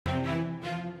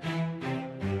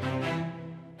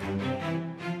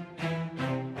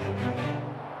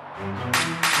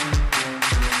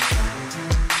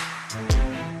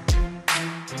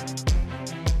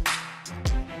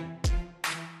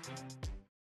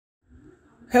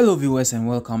Hello viewers and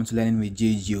welcome to Learning with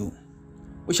JGO.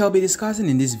 We shall be discussing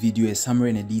in this video a summary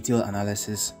and a detailed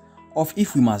analysis of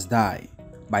If We Must Die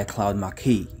by Claude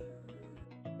McKay.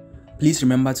 Please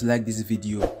remember to like this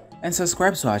video and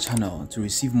subscribe to our channel to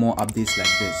receive more updates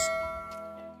like this.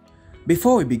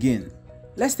 Before we begin,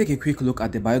 let's take a quick look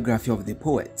at the biography of the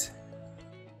poet.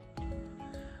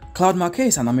 Claude McKay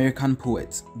is an American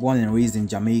poet born and raised in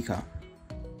Jamaica.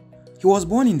 He was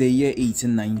born in the year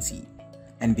 1890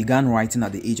 and began writing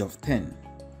at the age of 10.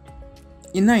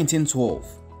 In 1912,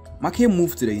 McKay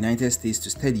moved to the United States to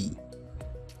study.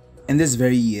 In this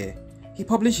very year, he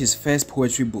published his first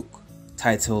poetry book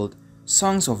titled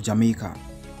Songs of Jamaica,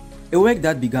 a work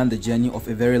that began the journey of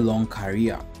a very long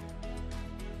career.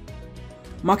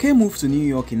 McKay moved to New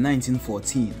York in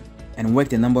 1914 and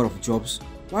worked a number of jobs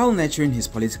while nurturing his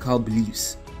political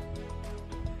beliefs.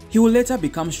 He would later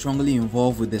become strongly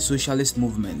involved with the socialist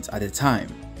movement at the time.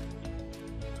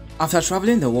 After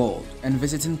traveling the world and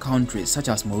visiting countries such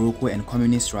as Morocco and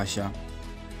communist Russia,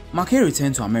 McKay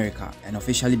returned to America and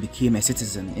officially became a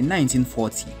citizen in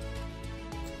 1940.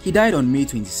 He died on May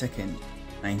 22,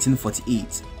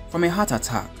 1948 from a heart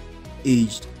attack,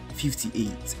 aged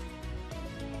 58.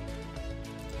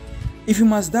 If You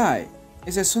Must Die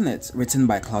is a sonnet written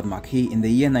by Claude McKay in the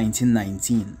year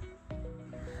 1919.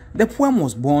 The poem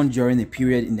was born during a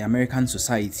period in the American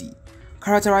society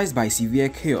characterized by severe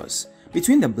chaos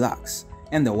between the blacks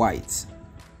and the whites.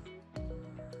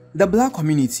 The black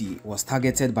community was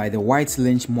targeted by the white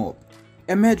lynch mob,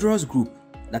 a murderous group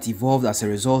that evolved as a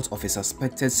result of a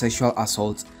suspected sexual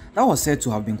assault that was said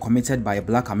to have been committed by a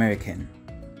black American.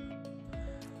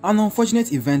 An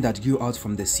unfortunate event that grew out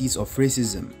from the seeds of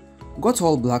racism got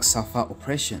all blacks suffer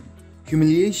oppression,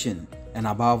 humiliation, and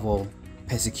above all,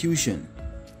 persecution.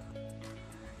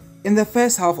 In the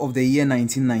first half of the year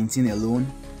 1919 alone,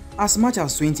 as much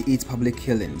as 28 public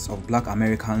killings of black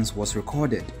Americans was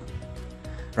recorded.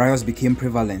 Riots became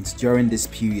prevalent during this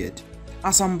period,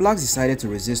 as some blacks decided to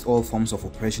resist all forms of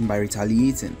oppression by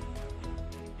retaliating.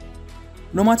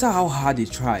 No matter how hard they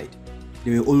tried,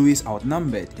 they were always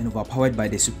outnumbered and overpowered by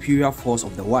the superior force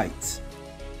of the whites.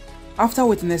 After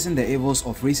witnessing the evils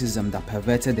of racism that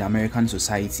perverted the American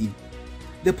society,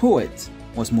 the poet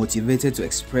was motivated to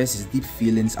express his deep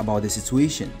feelings about the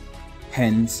situation,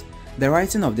 hence the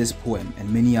writing of this poem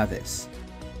and many others.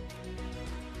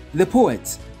 The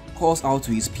poet calls out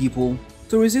to his people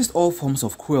to resist all forms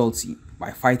of cruelty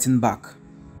by fighting back.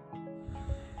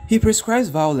 He prescribes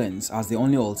violence as the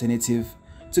only alternative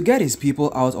to get his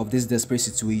people out of this desperate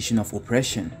situation of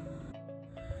oppression.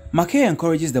 McKay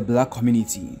encourages the black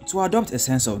community to adopt a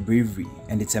sense of bravery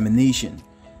and determination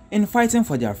in fighting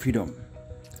for their freedom,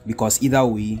 because either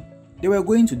way, they were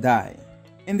going to die,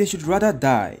 and they should rather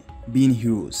die being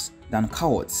heroes than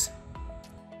cowards.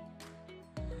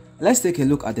 Let's take a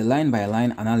look at the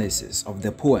line-by-line analysis of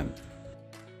the poem.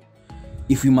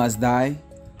 If we must die,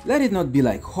 let it not be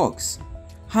like hawks,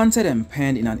 hunted and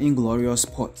penned in an inglorious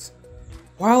spot,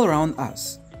 while round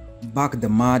us bark the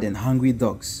mad and hungry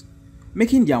dogs,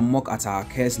 making their mock at our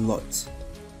cursed lot.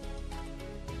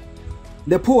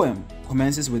 The poem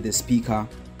commences with the speaker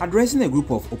addressing a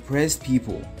group of oppressed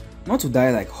people not to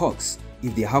die like hawks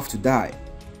if they have to die.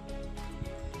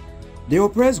 The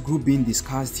oppressed group being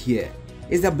discussed here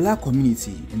is the black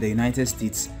community in the United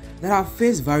States that have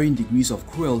faced varying degrees of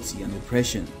cruelty and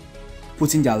oppression,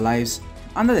 putting their lives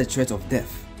under the threat of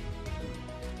death.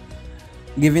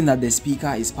 Given that the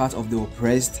speaker is part of the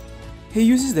oppressed, he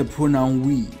uses the pronoun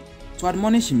we to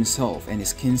admonish himself and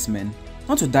his kinsmen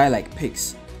not to die like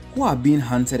pigs who are being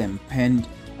hunted and penned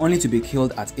only to be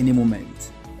killed at any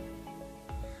moment.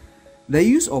 The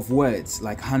use of words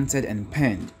like hunted and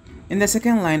penned in the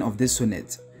second line of this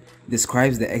sonnet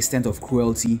describes the extent of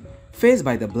cruelty faced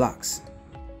by the blacks.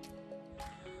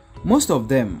 Most of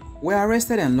them were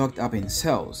arrested and locked up in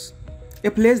cells,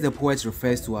 a place the poet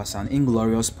refers to as an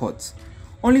inglorious spot,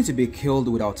 only to be killed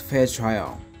without fair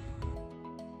trial.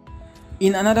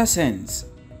 In another sense,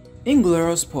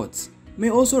 inglorious spots may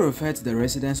also refer to the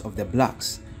residence of the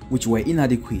blacks, which were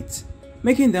inadequate,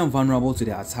 making them vulnerable to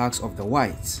the attacks of the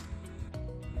whites.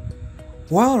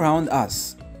 While round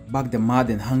us bark the mad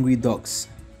and hungry dogs.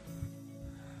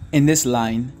 In this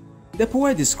line, the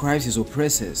poet describes his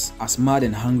oppressors as mad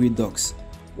and hungry dogs,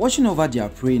 watching over their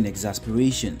prey in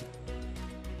exasperation.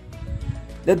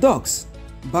 The dogs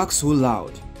bark so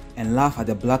loud and laugh at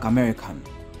the black American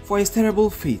for his terrible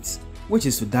fate, which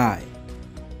is to die.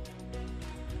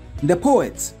 The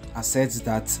poet asserts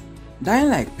that dying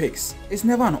like pigs is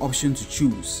never an option to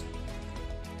choose.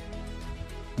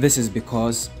 This is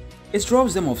because it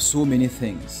robs them of so many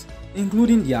things,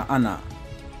 including their honor,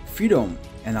 freedom,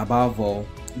 and above all,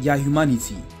 their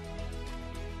humanity.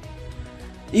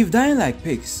 If dying like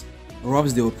pigs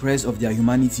robs the oppressed of their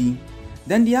humanity,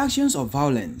 then the actions of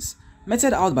violence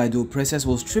meted out by the oppressors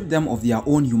will strip them of their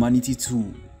own humanity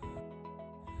too.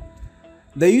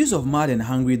 The use of mad and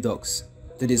hungry dogs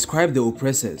to describe the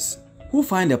oppressors, who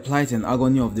find the plight and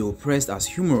agony of the oppressed as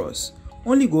humorous,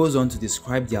 only goes on to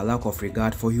describe their lack of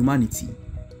regard for humanity.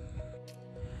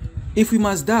 If we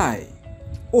must die,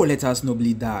 oh, let us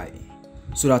nobly die,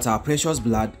 so that our precious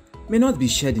blood may not be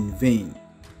shed in vain.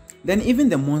 Then even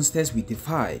the monsters we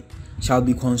defy shall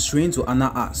be constrained to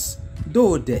honor us,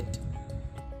 though dead.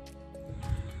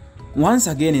 Once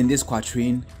again in this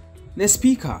quatrain, the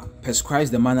speaker prescribes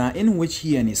the manner in which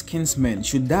he and his kinsmen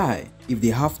should die if they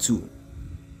have to.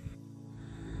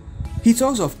 He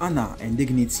talks of honor and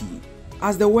dignity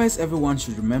as the words everyone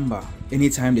should remember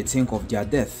anytime they think of their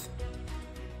death.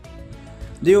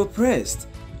 The oppressed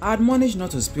are admonished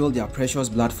not to spill their precious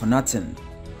blood for nothing,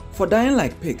 for dying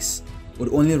like pigs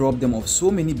would only rob them of so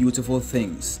many beautiful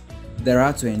things there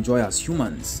are to enjoy as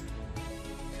humans.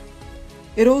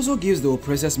 It also gives the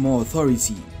oppressors more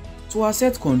authority to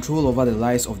assert control over the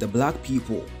lives of the black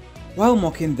people while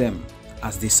mocking them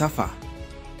as they suffer.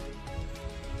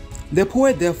 The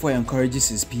poet therefore encourages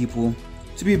his people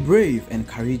to be brave and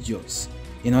courageous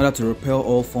in order to repel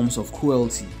all forms of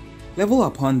cruelty leveled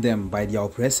upon them by their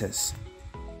oppressors.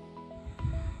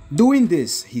 Doing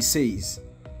this, he says,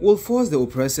 will force the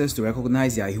oppressors to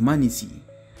recognize their humanity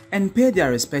and pay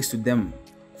their respects to them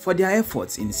for their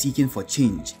efforts in seeking for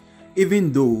change,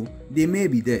 even though they may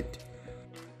be dead.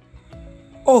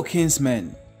 O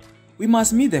kinsmen, we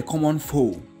must meet the common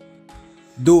foe.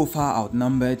 Though far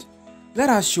outnumbered, let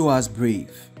us show us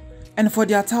brave, and for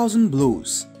their 1,000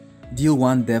 blows, deal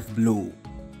one death blow.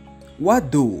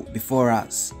 What though before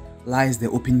us lies the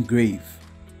open grave?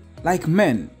 Like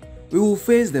men, we will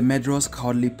face the murderous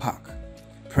cowardly pack,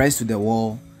 pressed to the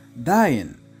wall,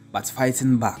 dying but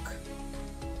fighting back.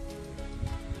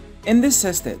 In this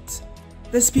sestet,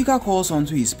 the speaker calls on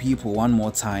to his people one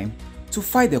more time to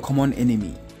fight the common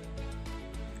enemy.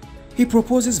 He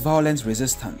proposes violent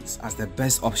resistance as the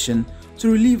best option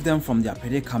to relieve them from their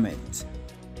predicament.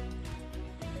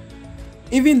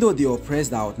 Even though the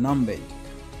oppressed are outnumbered,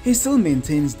 he still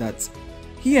maintains that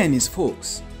he and his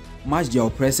folks match their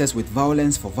oppressors with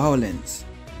violence for violence,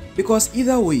 because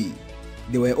either way,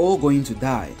 they were all going to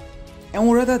die, and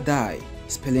would rather die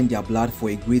spilling their blood for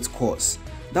a great cause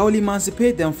that will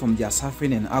emancipate them from their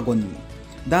suffering and agony,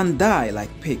 than die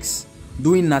like pigs,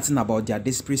 doing nothing about their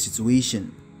desperate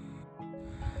situation.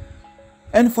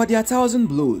 And for their 1,000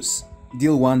 blows,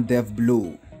 deal one death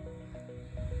blow.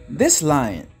 This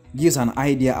line gives an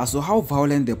idea as to how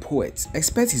violent the poet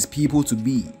expects his people to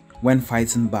be when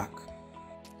fighting back.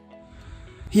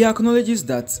 He acknowledges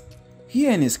that he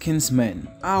and his kinsmen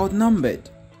are outnumbered.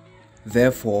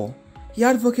 Therefore, he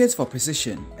advocates for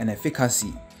precision and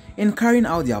efficacy in carrying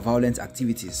out their violent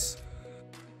activities.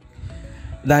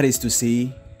 That is to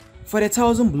say, for the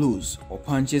 1,000 blows or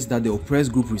punches that the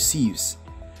oppressed group receives,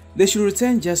 they should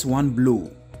return just one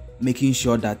blow, making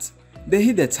sure that they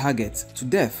hit the target to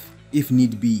death if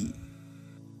need be.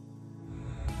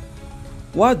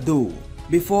 What though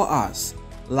before us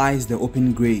lies the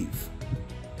open grave?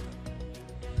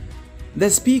 The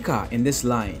speaker in this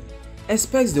line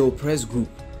expects the oppressed group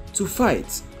to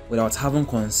fight without having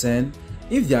concern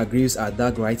if their graves are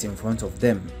dug right in front of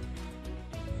them.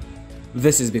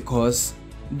 This is because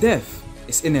death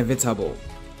is inevitable,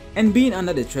 and being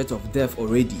under the threat of death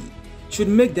already should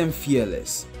make them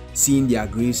fearless, seeing their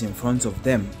graves in front of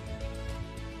them.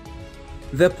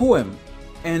 The poem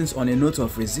ends on a note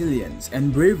of resilience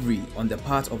and bravery on the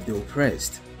part of the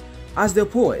oppressed, as the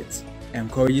poet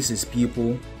encourages his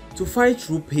people to fight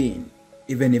through pain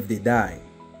even if they die.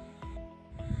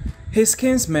 His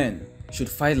kinsmen should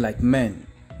fight like men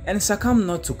and succumb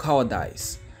not to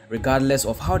cowardice, regardless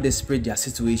of how desperate their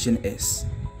situation is.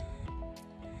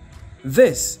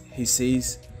 This, he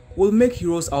says, will make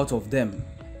heroes out of them,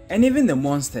 and even the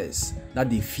monsters that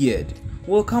they feared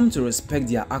will come to respect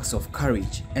their acts of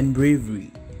courage and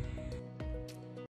bravery.